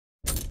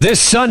This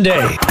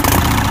Sunday,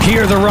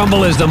 hear the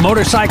rumble as the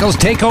motorcycles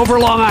take over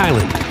Long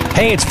Island.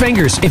 Hey, it's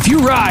Fingers. If you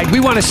ride, we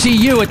want to see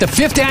you at the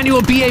 5th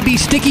Annual BAB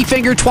Sticky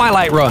Finger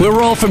Twilight Run. We'll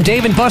roll from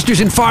Dave & Buster's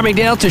in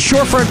Farmingdale to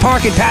Shoreford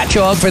Park in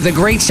Patchogue for the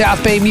Great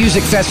South Bay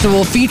Music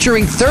Festival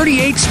featuring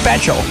 38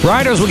 special.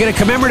 Riders will get a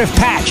commemorative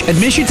patch,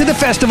 admission to the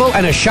festival,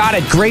 and a shot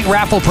at great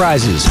raffle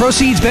prizes.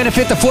 Proceeds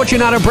benefit the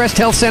Fortunato Breast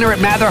Health Center at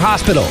Mather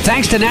Hospital.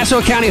 Thanks to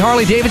Nassau County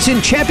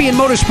Harley-Davidson, Champion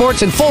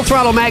Motorsports, and Full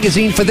Throttle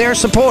Magazine for their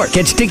support.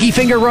 Get Sticky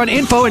Finger Run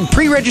info and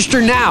pre-register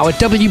now at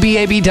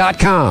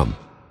WBAB.com.